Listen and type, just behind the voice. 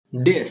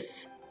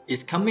This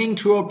is Coming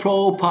to a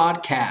Pro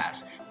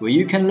podcast, where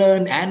you can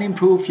learn and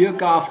improve your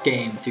golf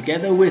game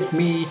together with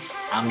me.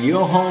 I'm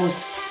your host,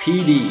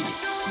 PD.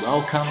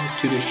 Welcome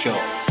to the show.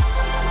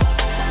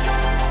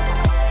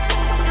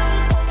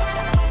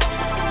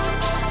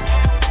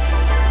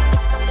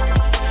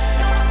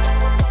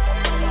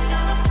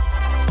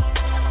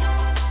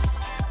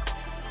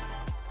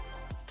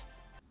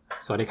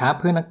 สวัสดีครับ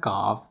เพื่อนนักก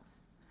อล์ฟ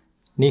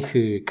นี่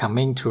คือ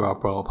Coming to a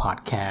Pro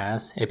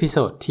podcast เอพิโซ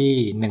ดที่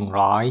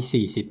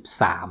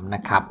143น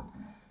ะครับ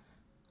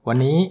วัน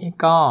นี้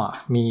ก็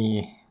มี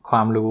คว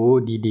ามรู้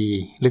ดี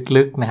ๆ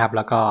ลึกๆนะครับแ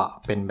ล้วก็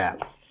เป็นแบบ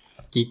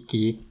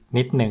กิ๊กๆ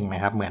นิดนึงน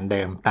ะครับเหมือนเ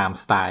ดิมตาม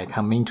สไตล์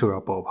Coming to a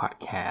Pro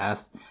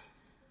podcast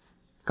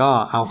ก็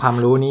เอาความ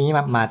รู้นี้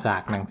มาจา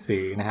กหนังสื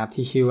อนะครับ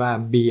ที่ชื่อว่า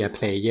Be a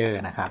Player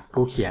นะครับ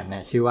ผู้เขียนเนี่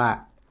ยชื่อว่า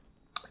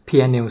เพี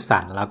ยร์นิลสั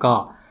นแล้วก็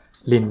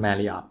ลินแม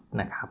ริออต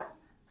นะครับ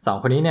สอง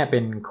คนนี้เนี่ยเป็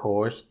นโค้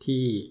ช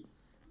ที่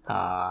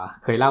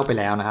เคยเล่าไป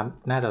แล้วนะครับ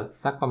น่าจะ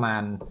สักประมา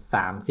ณ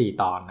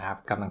 3-4 ตอนนะครับ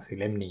กับหนังสือ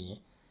เล่มนี้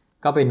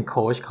ก็เป็นโ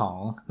ค้ชของ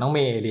น้องเม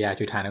ย์เอเลีย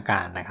จุฑานุก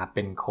ารนะครับเ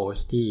ป็นโค้ช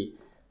ที่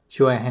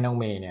ช่วยให้น้อง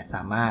เมย์เนี่ยส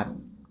ามารถ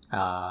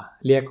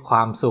เรียกคว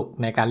ามสุข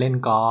ในการเล่น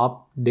กอล์ฟ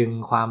ดึง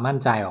ความมั่น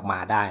ใจออกมา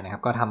ได้นะครั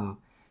บก็ท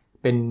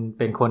ำเ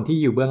ป็นคนที่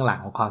อยู่เบื้องหลั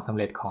งความสำ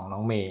เร็จของน้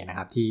องเมย์นะค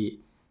รับ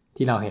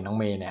ที่เราเห็นน้อง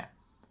เมย์เนี่ย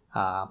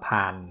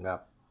ผ่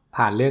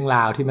านเรื่องร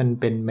าวที่มัน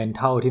เป็น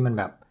mental ที่มัน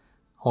แบบ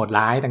โหด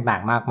ร้ายต่า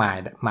งๆมากมาย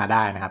มาไ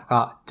ด้นะครับก็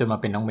จนมา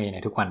เป็นน้องเมย์ใน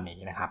ทุกวันนี้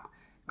นะครับ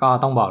ก็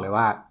ต้องบอกเลย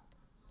ว่า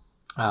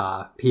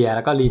เพียร์แ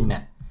ล้วก็ลินเนี่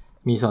ย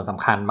มีส่วนส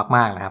ำคัญม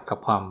ากๆนะครับ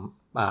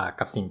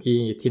กับสิ่ง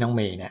ที่น้องเ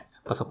มย์เนี่ย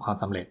ประสบความ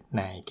สำเร็จใ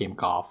นเกม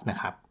กอล์ฟนะ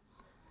ครับ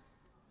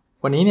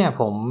วันนี้เนี่ย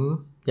ผม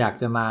อยาก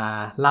จะมา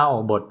เล่า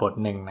บท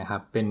หนึ่งนะครั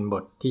บเป็นบ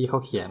ทที่เขา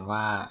เขียน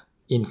ว่า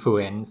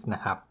influence น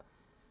ะครับ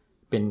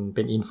เ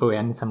ป็น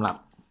influence สำหรับ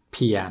เ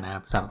พียร์นะค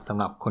รับสำ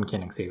หรับคนเขีย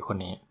นหนังสือคน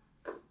นี้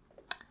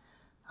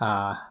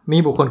มี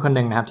บุคคลคนห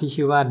นึ่งนะครับที่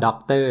ชื่อว่าด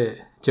ร.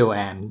โจแอ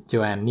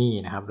นนี่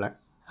นะครับแล้ว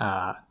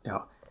เดี๋ยว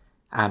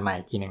อ่านใหม่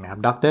อีกทีนึงนะครับ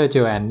ดร.โจ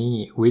แอนนี่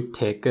วิทเท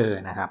เกอร์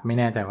นะครับไม่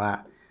แน่ใจว่า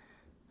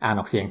อ่าน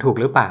ออกเสียงถูก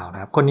หรือเปล่าน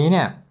ะครับคนนี้เ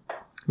นี่ย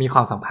มีคว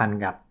ามสัมพันธ์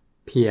กับ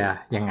เพียร์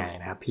ยังไง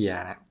นะครับเพีย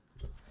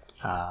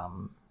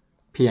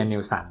ร์นิ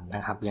ลสันน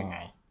ะครับยังไง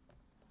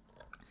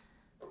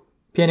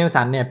เพียร์นิล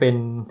สันเนี่ยเ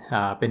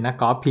ป็นนัก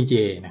กอล์ฟ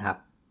PGA นะครับ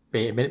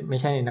ไม่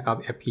ใช่นักกอล์ฟ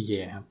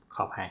FPGA นะครับข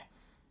ออภัย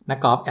นัก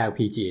กอล์ฟ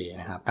LPGA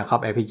นะครับนักกอล์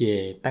ฟ LPGA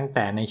ตั้งแ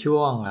ต่ในช่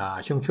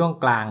วง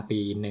กลางปี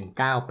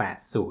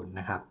1980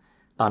นะครับ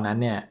ตอนนั้น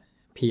เนี่ย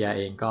เพียร์เ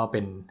องก็เป็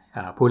น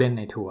ผู้เล่นใ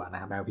นทัวร์นะ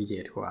ครับ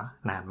LPGA ทัวร์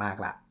นานมาก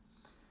ละ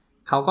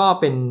เขาก็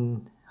เป็น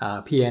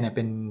เพียร์เนี่ยเ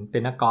ป็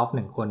นนักกอล์ฟห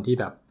นึ่งคนที่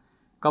แบบ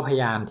ก็พย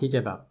ายามที่จะ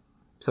แบบ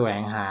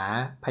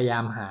พยายา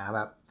มหาแบ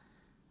บ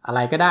อะไร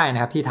ก็ได้น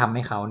ะครับที่ทำใ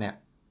ห้เขาเนี่ย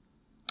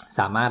ส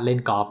ามารถเล่น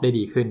กอล์ฟได้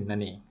ดีขึ้นนั่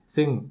นเอง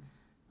ซึ่ง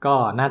ก็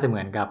น่าจะเห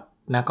มือนกับ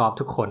นักกอล์ฟ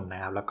ทุกคนน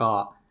ะครับแล้วก็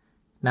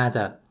น่าจ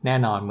ะแน่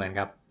นอนเหมือน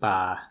กับ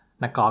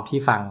นักกอล์ฟที่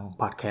ฟัง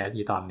พอดแคสต์อ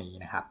ยู่ตอนนี้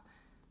นะครับ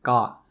ก็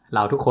เร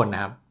าทุกคนน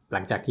ะครับห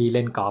ลังจากที่เ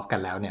ล่นกอล์ฟกั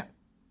นแล้วเนี่ย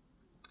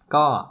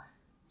ก็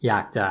อยา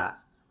กจะ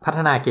พัฒ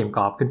นาเกมก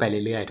อล์ฟขึ้นไป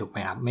เรื่อยๆถูกไหม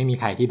ครับไม่มี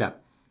ใครที่แบบ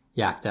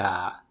อยากจะ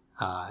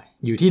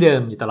อยู่ที่เดิ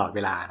มอยู่ตลอดเว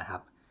ลานะครั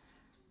บ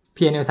เ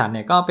พียร์นิลสันเ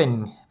นี่ยก็เ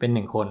ป็นห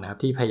นึ่งคนนะครับ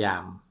ที่พยายา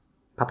ม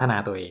พัฒนา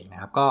ตัวเองนะ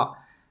ครับก็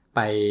ไป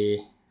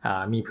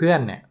มีเพื่อน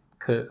เนี่ย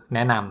คือแน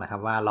ะนำนะครั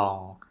บว่า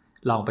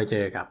ลองไปเจ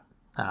อกับ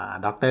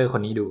ด็อกเตอร์ค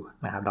นนี้ดู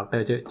นะครับด็อกเตอ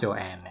ร์โจแ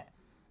อนเนี่ย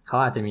เขา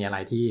อาจจะมีอะไร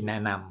ที่แนะ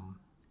น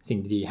ำสิ่ง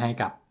ดีๆให้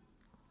กับ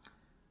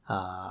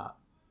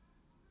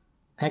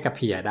เ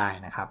พียร์ได้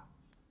นะครับ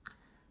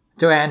โ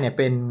จแอนเนี่ย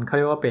เขาเ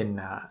รียกว่าเป็น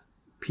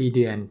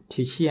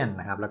pediatrician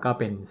นะครับแล้วก็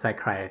เป็น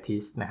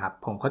psychiatrist นะครับ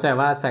ผมเข้าใจ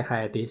ว่า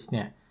psychiatrist เ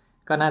นี่ย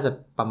ก็น่าจะ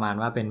ประมาณ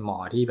ว่าเป็นหมอ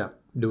ที่แบบ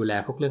ดูแล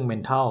พวกเรื่อง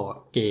mental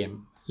เกม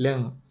เรื่อง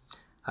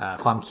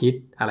ความคิด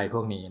อะไรพ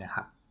วกนี้นะค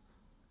รับ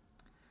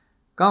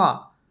ก็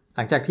ห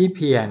ลังจากที่เ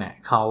พียร์เนี่ย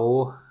เขา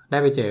ได้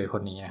ไปเจอค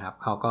นนี้นะครับ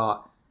เขาก็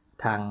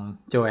ทาง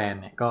โจแอน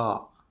เนี่ยก็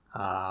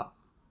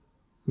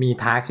มี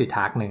ทาร์กอยู่ท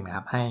าร์กหนึ่งนะค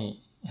รับใ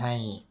ห้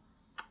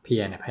เพี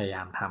ยร์เนี่ยพยาย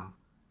ามท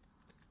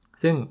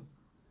ำซึ่ง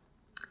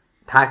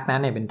ทาร์กนั้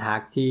นเนี่ยเป็นทาร์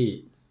กที่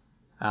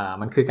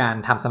มันคือการ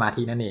ทำสมา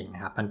ธินั่นเองน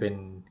ะครับมันเป็น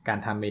การ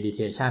ทำ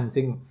meditation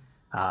ซึ่ง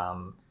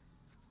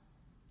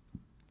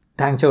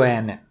ทางโจแอ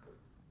นเนี่ย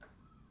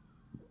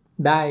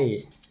ได้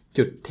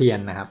จุดเทียน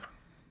นะครับ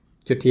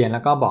จุดเทียนแล้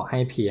วก็บอกใ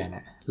ห้เพียร์เ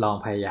นี่ยลอง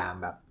พยายา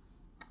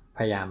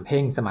มเ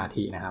พ่งสมา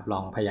ธินะครับล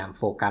องพยายาม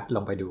โฟกัสล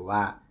งไปดูว่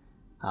า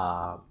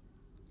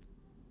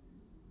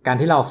การ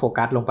ที่เราโฟ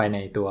กัสลงไปใน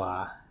ตัว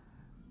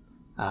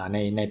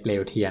ในเปล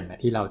วเทียน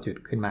ที่เราจุด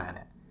ขึ้นมาเ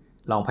นี่ย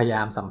ลองพยาย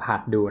ามสัมผัส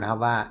ดูนะครับ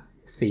ว่า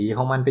สีข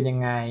องมันเป็นยัง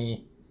ไง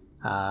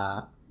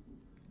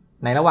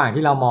ในระหว่าง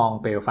ที่เรามอง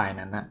เปลวไฟ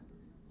นั้นนะ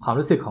ความ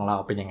รู้สึกของเรา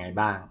เป็นยังไง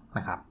บ้างน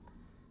ะครับ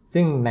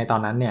ซึ่งในตอ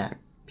นนั้นเนี่ย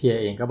เพียร์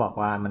เองก็บอก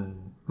ว่า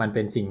มันเ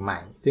ป็นสิ่งใหม่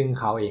ซึ่ง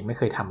เขาเองไม่เ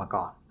คยทำมา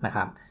ก่อนนะค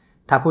รับ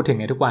ถ้าพูดถึง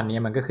ในทุกวันนี้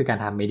มันก็คือการ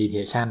ทำ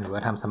meditation หรือว่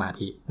าทำสมา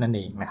ธินั่นเ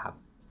องนะครับ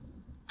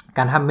ก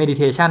ารทำ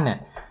meditation เนี่ย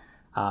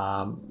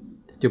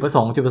จุดประส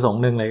ง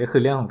ค์หนึ่งเลยก็คื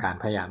อเรื่องของการ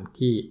พยายาม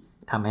ที่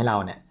ทำให้เรา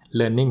เนี่ย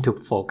learning to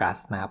focus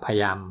นะครับพย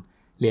ายาม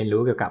เรียน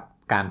รู้เกี่ยวกับ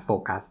การโฟ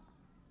กัส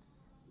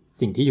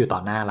สิ่งที่อยู่ต่อ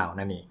หน้าเรา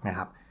นั่นเองนะค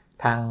รับ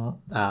ทาง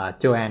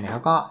โจแอนเนี่ยเข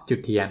าก็จุด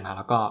เทียนนะแ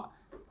ล้วก็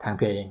ทางเ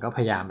พียเองก็พ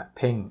ยายามแบบเ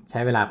พ่งใช้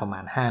เวลาประมา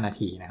ณ5นา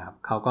ทีนะครับ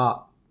เขาก็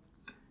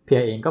เพีย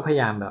เองก็พย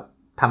ายามแบบ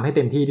ทำให้เ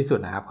ต็มที่ที่สุด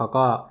นะครับเขา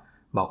ก็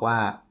บอกว่า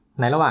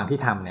ในระหว่างที่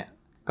ทำเนี่ย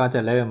ก็จะ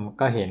เริ่ม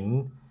ก็เห็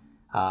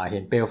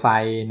นเปลวไฟ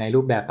ในรู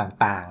ปแบบ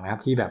ต่างๆนะครั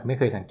บที่แบบไม่เ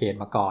คยสังเกต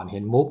มาก่อนเห็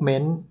น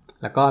movement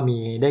แล้วก็มี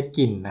ได้ก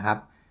ลิ่นนะครับ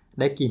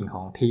ได้กลิ่นข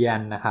องเทียน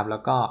นะครับแล้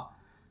วก็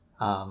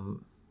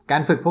กา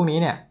รฝึกพวกนี้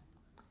เนี่ย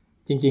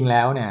จริงๆแ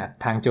ล้วเนี่ย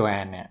ทางโจแอ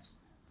นเนี่ย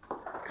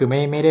คือ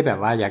ไม่ได้แบบ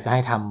ว่าอยากจะให้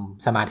ท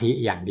ำสมาธิ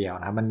อย่างเดียว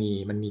นะมั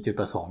นมีจุด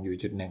ประสงค์อยู่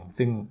จุดหนึ่ง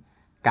ซึ่ง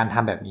การท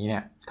ำแบบนี้เนี่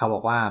ยเขาบอ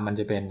กว่ามัน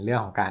จะเป็นเรื่อ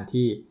งของการ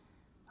ที่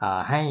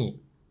ให้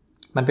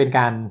มันเป็นก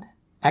าร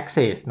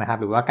access นะครับ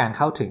หรือว่าการเ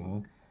ข้าถึง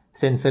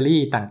เซนเซอ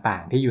รี่ต่า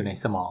งๆที่อยู่ใน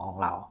สมองของ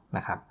เราน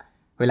ะครับ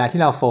เวลาที่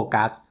เราโฟ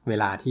กัสเว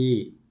ลาที่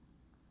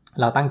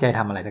เราตั้งใจท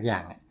ำอะไรสักอย่า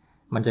งเนี่ย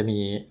มันจะมี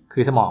คื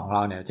อสมองของเร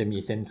าเนี่ยจะมี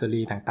เซนเซอ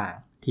รี่ต่าง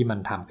ๆที่มัน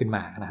ทำขึ้นม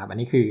านะครับอัน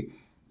นี้คือ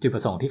จุดปร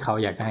ะสงค์ที่เขา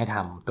อยากจะให้ท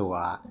ำตัว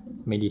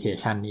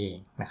meditation นี่เอง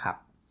นะครับ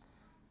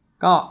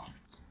ก็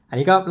อัน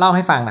นี้ก็เล่าใ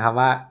ห้ฟังนะครับ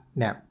ว่า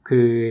เนี่ยคื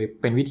อ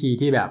เป็นวิธี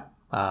ที่แบบ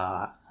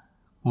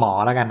หมอ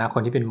แล้วกันนะค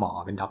นที่เป็นหมอ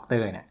เป็นด็อกเตอ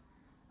ร์เนี่ย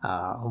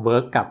เวิ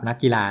ร์กกับนัก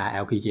กีฬา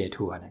LPGA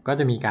Tour เนี่ยก็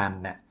จะมีการ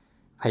เนี่ย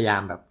พยายา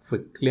มแบบฝึ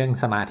กเรื่อง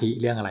สมาธิ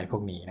เรื่องอะไรพว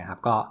กนี้นะครับ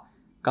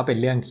ก็เป็น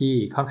เรื่องที่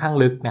ค่อนข้าง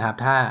ลึกนะครับ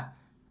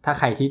ถ้า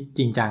ใครที่จ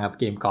ริงจังกับ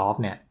เกมกอล์ฟ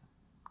เนี่ย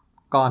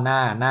ก็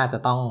น่าจะ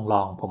ต้องล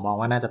องผมมอง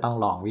ว่าน่าจะต้อง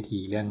ลองวิธี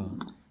เรื่อง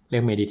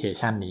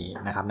meditation นี้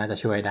นะครับน่าจะ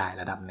ช่วยได้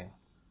ระดับหนึ่ง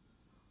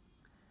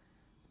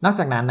นอก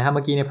จากนั้นนะครับเ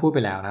มื่อกี้เนี่ยพูดไป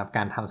แล้วนะครับก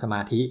ารทำสม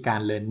าธิกา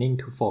ร learning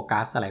to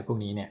focus อะไรพวก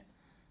นี้เนี่ย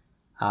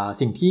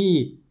สิ่งที่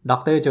ด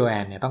ร.โจแอ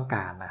นเนี่ยต้องก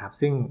ารนะครับ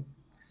ซึ่ง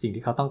สิ่ง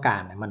ที่เขาต้องกา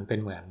รเนี่ยมันเป็น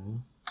เหมือน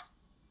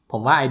ผ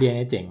มว่าไอเดีย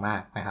นี้เจ๋งมา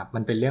กนะครับมั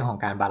นเป็นเรื่องของ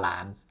การบาลา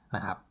นซ์น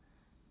ะครับ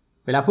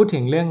เวลาพูดถึ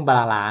งเรื่องบา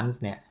ลานซ์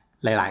เนี่ย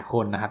หลายๆค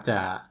นนะครับจะ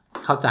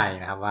เข้าใจ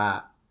นะครับว่า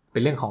เป็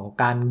นเรื่องของ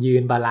การยื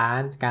นบาลา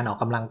นซ์การออก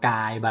กำลังก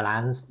ายบาลา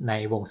นซ์ใน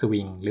วงส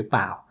วิงหรือเป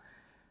ล่า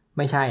ไ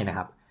ม่ใช่นะค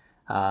รับ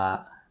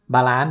บ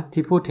าลานซ์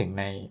ที่พูดถึง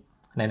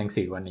ในหนัง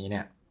สือวันนี้เ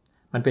นี่ย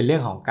มันเป็นเรื่อ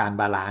งของการ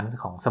บาลานซ์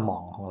ของสมอ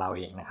งของเราเ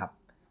องนะครับ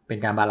เป็น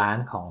การบาลาน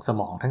ซ์ของส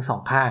มองทั้งสอ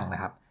งข้างน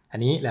ะครับอัน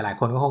นี้หลายๆ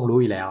คนก็คงรู้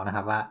อยู่แล้วนะค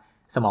รับว่า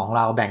สมองเ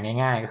ราแบ่ง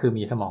ง่ายๆก็คือ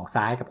มีสมอง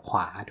ซ้ายกับขว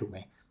าถูกไหม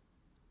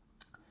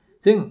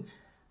ซึ่ง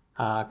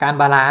การ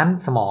บาลานซ์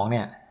สมองเ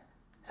นี่ย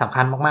สำ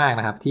คัญมากๆ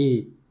นะครับที่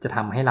จะท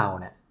ำให้เรา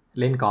เนี่ย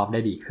เล่นกอล์ฟได้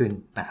ดีขึ้น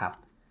นะครับ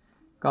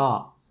ก็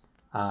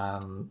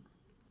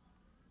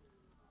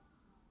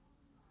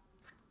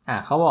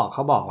เขา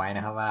บอกไว้น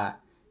ะครับว่า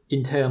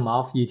in terms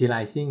of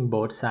utilizing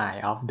both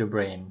sides of the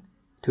brain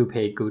to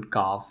play good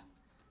golf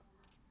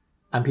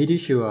I'm pretty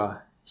sure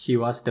she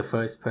was the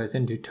first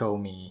person to tell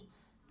me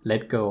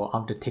let go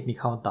of the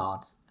technical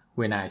thoughts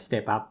when I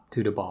step up to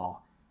the ball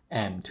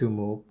and to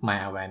move my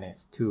awareness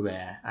to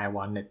where I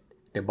wanted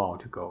the ball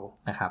to go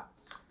นะครับ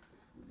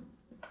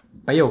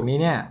ประโยคนี้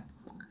เนี่ย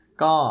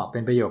ก็เป็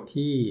นประโยค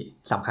ที่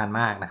สำคัญ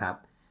มากนะครับ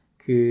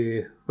คือ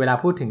เวลา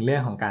พูดถึงเรื่อ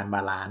งของการบ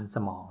าลานซ์ส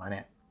มองแล้วเ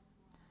นี่ย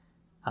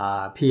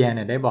เพียร์เ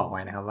นี่ยได้บอกไ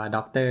ว้นะครับว่าด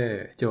ร.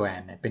โจแอ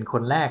นเนี่ยเป็นค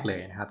นแรกเล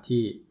ยนะครับ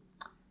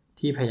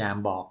ที่พยายาม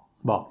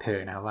บอกเธอ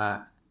นะว่า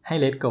ให้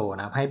let go น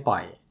ะครับให้ปล่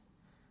อ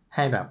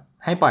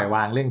ยว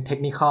างเรื่องเทค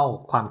นิคอล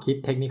ความคิด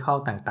เทคนิคอล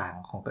ต่าง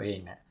ๆของตัวเอง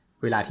เนี่ย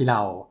เวลาที่เร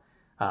า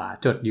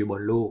จดอยู่บ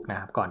นลูกนะ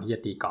ครับก่อนที่จะ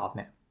ตีกอล์ฟเ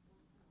นี่ย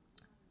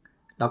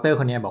ดร.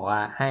คนนี้บอกว่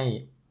าให้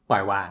ปล่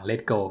อยวาง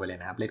let go ไปเลย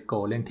นะครับ let go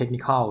เรื่องเทคนิ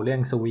คอลเรื่อ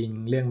งสวิง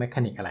เรื่องเมค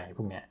านิกอะไรพ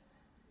วกเนี้ย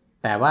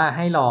แต่ว่าใ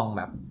ห้ลองแ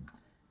บบ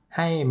ใ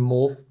ห้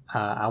move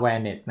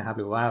awareness นะครับ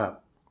หรือว่าแบบ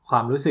ควา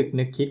มรู้สึก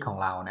นึกคิดของ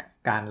เราเนี่ย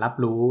การรับ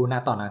รู้ณ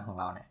ตอนนั้นของ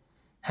เราเนี่ย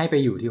ให้ไป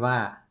อยู่ที่ว่า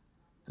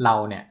เรา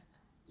เนี่ย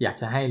อยาก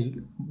จะให้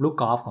ลูก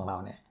กอล์ฟของเรา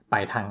เนี่ยไป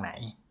ทางไหน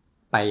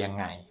ไปยัง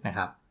ไงนะค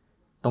รับ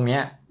ตรงนี้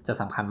จะ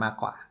สำคัญมาก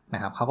กว่าน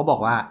ะครับเขาก็บอก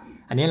ว่า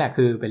อันนี้แหละ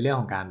คือเป็นเรื่อง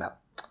ของการแบบ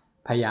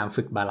พยายาม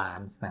ฝึกบาลา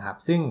นซ์นะครับ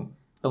ซึ่ง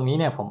ตรงนี้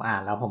เนี่ยผมอ่า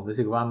นแล้วผมรู้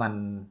สึกว่า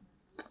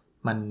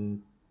มัน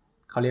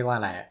เขาเรียกว่า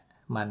อะไร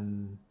มัน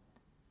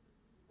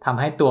ทำ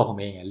ให้ตัวผม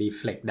เองรีเ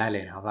ฟล็กได้เล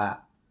ยนะครับว่า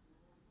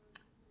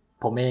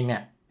ผมเองเนี่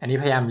ยอันนี้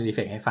พยายามรีเฟ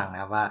ล็กให้ฟังน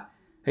ะครับว่า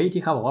เฮ้ย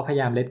ที่เขาบอกว่าพยา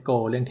ยาม let go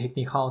เรื่อง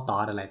technical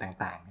thought อะไร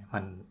ต่างๆ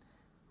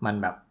มัน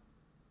แบบ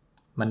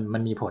มั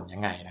นมีผลยั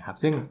งไงนะครับ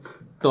ซึ่ง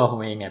ตัวผม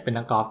เองเนี่ยเป็น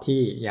นักกอล์ฟ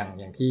ที่อย่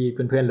างที่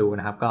เพื่อนๆรู้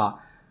นะครับก็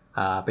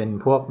เป็น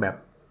พวกแบบ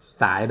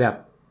สายแบบ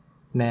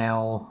แนว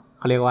เ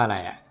ขาเรียกว่าอะไร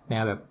อะแน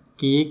วแบบ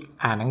กี๊ก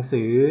อ่านหนัง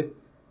สือ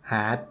ห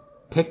า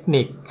เทค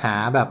นิคหา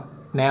แบบ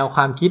แนวค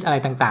วามคิดอะไร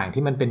ต่างๆ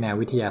ที่มันเป็นแนว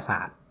วิทยาศา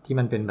สตร์ที่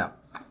มันเป็นแบบ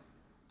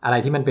อะไร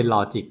ที่มันเป็นล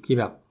อจิกที่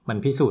แบบมัน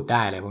พิสูจน์ไ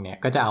ด้อะไรพวกนี้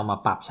ก็จะเอามา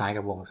ปรับใช้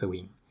กับวงสวิ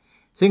ง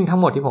ซึ่งทั้ง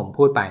หมดที่ผม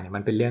พูดไปเนี่ย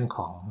มันเป็นเรื่องข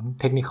อง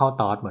เทคนิคอล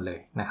ทอทหมดเล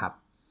ยนะครับ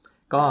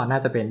ก็น่า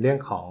จะเป็นเรื่อง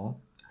ของ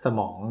สม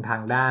องทา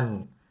งด้าน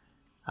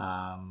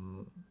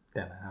เ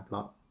ดี๋ยวนะครับเรา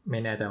ไม่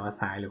แน่ใจว่า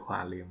ซ้ายหรือขวา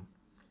ลืม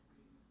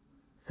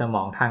สม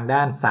องทางด้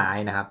านซ้าย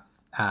นะครับ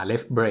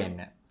left brain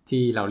เนี่ย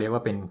ที่เราเรียกว่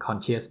าเป็น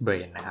conscious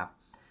brain นะครับ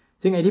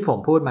ซึ่งไอ้ที่ผม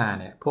พูดมา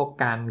เนี่ยพวก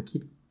การ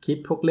คิด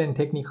พวกเรื่องเ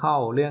ทคนิคอล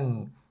เรื่อง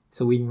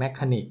swing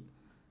mechanic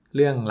เ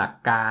รื่องหลัก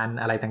การ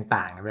อะไร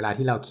ต่างๆเวลา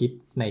ที่เราคิด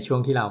ในช่วง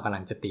ที่เรากำลั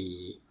งจะ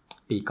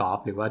ตีกอล์ฟ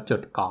หรือว่าจ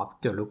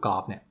ดลูกกอ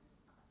ล์ฟเนี่ย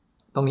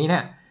ตรงนี้เนี่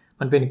ย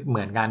มันเป็นเห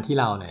มือนการที่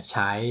เราเนี่ยใ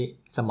ช้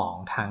สมอง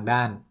ทางด้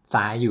าน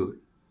ซ้ายอยู่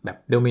แบบ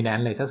โดมิแนน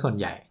ต์เลยซะส่วน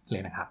ใหญ่เล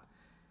ยนะครับ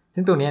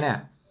ซึ่งตัวนี้เนี่ย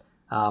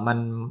มัน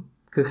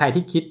คือใคร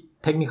ที่คิด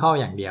เทคนิค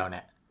อย่างเดียวเ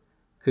นี่ย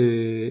คือ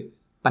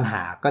ปัญห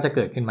าก็จะเ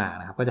กิดขึ้นมา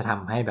นะครับก็จะท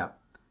ำให้แบบ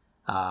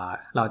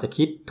เราจะ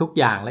คิดทุก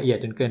อย่างละเอียด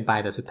จนเกินไป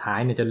แต่สุดท้าย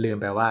เนี่ยจะลืม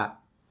ไปว่า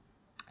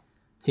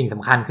สิ่งส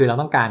ำคัญคือเรา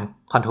ต้องการ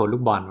คอนโทรลลู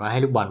กบอลว่าให้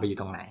ลูกบอลไปอยู่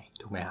ตรงไหน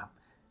ถูกไหมครับ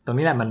ตรง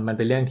นี้แหละมันเ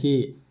ป็นเรื่องที่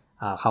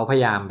เขาพย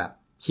ายามแบบ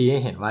ชี้ให้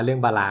เห็นว่าเรื่อง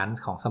บาลาน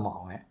ซ์ของสมอ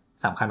งเนี่ย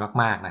สำคัญ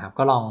มากๆนะครับ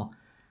ก็ล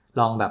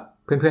องแบบ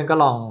เพื่อนๆก็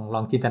ล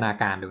องจินตนา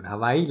การดูนะครับ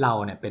ว่าเรา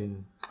เนี่ยเ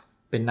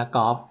ป็นนักก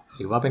อล์ฟห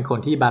รือว่าเป็นคน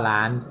ที่บาล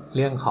านซ์เ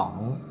รื่องของ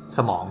ส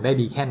มองได้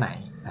ดีแค่ไหน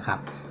นะครับ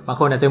บาง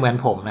คนอาจจะเหมือน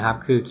ผมนะครับ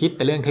คือคิดแ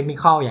ต่เรื่องเทคนิ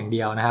คอย่างเ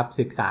ดียวนะครับ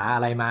ศึกษาอ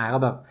ะไรมาก็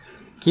แบบ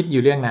คิดอ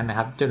ยู่เรื่องนั้นนะค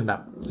รับจนแบ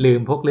บลื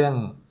มพวกเรื่อง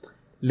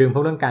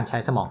การใช้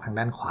สมองทาง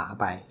ด้านขวา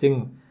ไปซึ่ง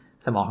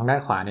สมองทางด้า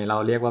นขวาเนี่ยเรา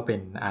เรียกว่าเป็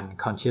น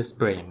unconscious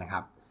brain นะค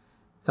รับ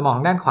สมองท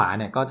างด้านขวา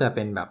เนี่ยก็จะเ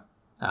ป็นแบบ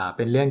เ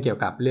ป็นเรื่องเกี่ยว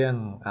กับเรื่อง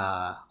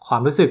ควา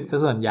มรู้สึกซะ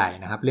ส่วนใหญ่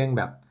นะครับเรื่อง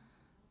แบบ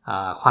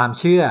ความ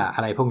เชื่ออ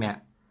ะไรพวกเนี้ย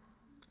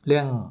เรื่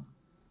อง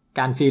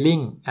การ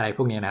feeling อะไรพ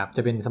วกนี้นะครับจ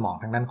ะเป็นสมอง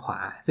ทางด้านขวา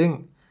ซึ่ง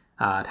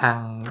ทาง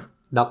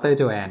ดร. โ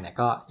จแอนเนี่ย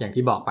ก็อย่าง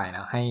ที่บอกไปน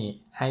ะ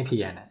ให้เพี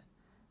ยรนะ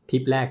ทิ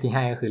ปแรกที่ใ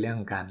ห้ก็คือเรื่อง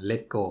ของการ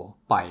let go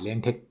ปล่อยเรื่อง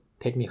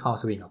technical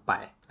swing ออกไป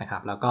นะครั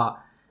บแล้วก็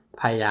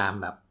พยายาม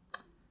แบบ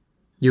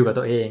อยู่กับ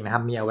ตัวเองนะครั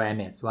บมี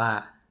awareness ว่า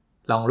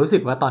ลองรู้สึ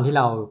กว่าตอนที่เ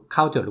ราเ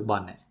ข้าโจทย์ลูกบอ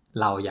ลเนี่ย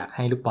เราอยากใ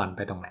ห้ลูกบอลไ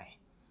ปตรงไหน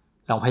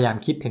ลองพยายาม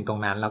คิดถึงตรง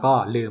นั้นแล้วก็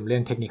ลืมเรื่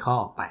อง technical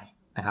ออกไป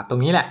นะครับตร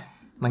งนี้แหละ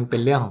มันเป็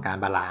นเรื่องของการ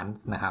บาลาน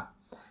ซ์นะครับ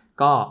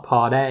ก็พอ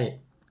ได้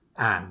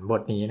อ่านบ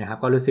ทนี้นะครับ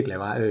ก็รู้สึกเลย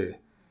ว่า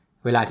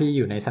เวลาที่อ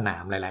ยู่ในสนา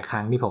มหลายๆค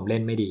รั้งที่ผมเล่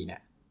นไม่ดีเนี่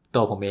ยตั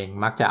วผมเอง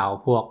มักจะเอา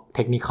พวกเท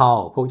คนิค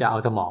พวกจะเอา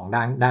สมอง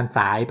ด้าน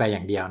ซ้ายไปอย่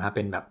างเดียวนะครับเ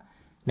ป็นแบบ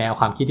แนว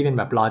ความคิดที่เป็น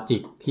แบบลอจิ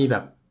กที่แบ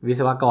บวิ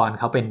ศวกร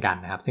เขาเป็นกัน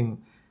นะครับ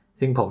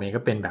ซึ่งผมเอง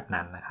ก็เป็นแบบ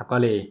นั้นนะครับก็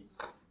เล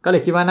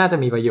ยคิดว่าน่าจะ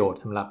มีประโยชน์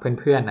สำหรับ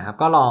เพื่อนๆนะครับ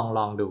ก็ล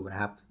องดูนะ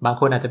ครับบาง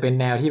คนอาจจะเป็น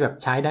แนวที่แบบ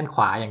ใช้ด้านข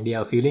วาอย่างเดีย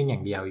ว feeling อย่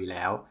างเดียวอยู่แ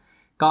ล้ว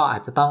ก็อา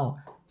จจะต้อง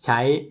ใช้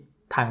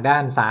ทางด้า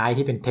นซ้าย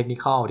ที่เป็นเทคนิ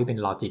คที่เป็น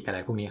ลอจิกอะไร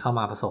พวกนี้เข้า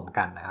มาผสม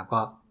กันนะครับ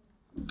ก็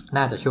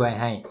น่าจะช่วย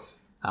ให้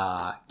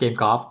เกม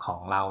กอล์ฟของ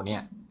เราเนี่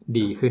ย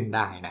ดีขึ้นไ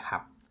ด้นะครั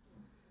บ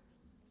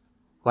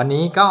วัน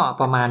นี้ก็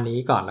ประมาณนี้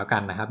ก่อนแล้วกั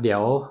นนะครับเดี๋ย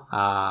ว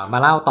มา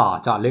เล่าต่อ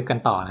เจาะลึกกัน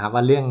ต่อนะครับ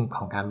ว่าเรื่องข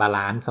องการบาล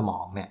านซ์สมอ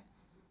งเนี่ย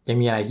ยัง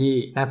มีอะไรที่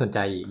น่าสนใจ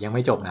อีกยังไ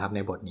ม่จบนะครับใน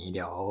บทนี้เ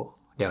ดี๋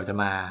ยวจะ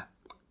มา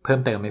เพิ่ม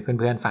เติมให้เ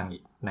พื่อนๆฟังอี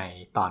กใน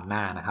ตอนหน้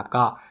านะครับ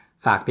ก็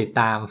ฝากติด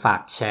ตามฝา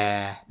กแช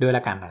ร์ด้วยล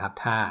ะกันนะครับ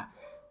ถ้า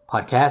พอ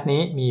ดแคสต์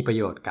นี้มีประ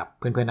โยชน์กับ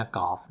เพื่อนๆนักก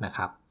อล์ฟนะค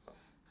รับ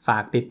ฝา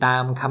กติดตา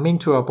ม Coming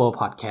to a Pro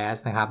Podcast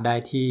นะครับได้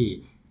ที่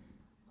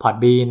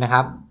Podbean นะค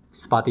รับ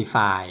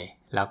Spotify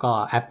แล้วก็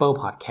Apple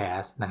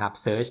Podcast นะครับ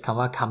เซิร์ชคำ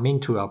ว่า Coming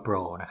to a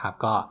Pro นะครับ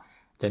ก็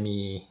จะมี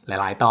ห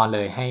ลายๆตอนเล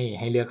ย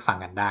ให้เลือกฟัง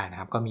กันได้นะ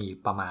ครับก็มี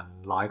ประมาณ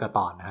100 กว่าต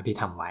อนนะครับที่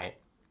ทำไว้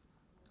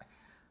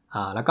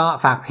แล้วก็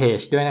ฝากเพจ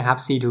ด้วยนะครับ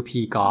C2P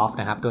Golf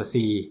นะครับตัว C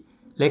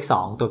เลข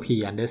2ตัว P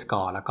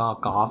underscore แล้วก็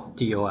Golf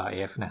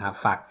GOLF นะครับ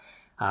ฝาก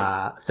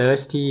เซิร์ช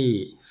ที่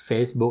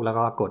Facebook แล้ว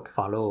ก็กด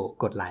follow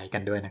กดไลค์กั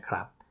นด้วยนะค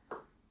รับ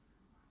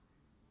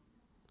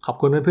ขอบ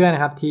คุณเพื่อนๆน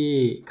ะครับที่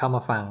เข้าม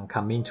าฟัง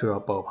Coming to a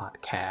Pro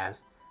Podcast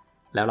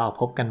แล้วเรา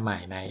พบกันใหม่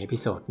ในเอพิ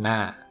โซดหน้า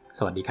ส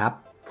วัสดีครั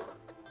บ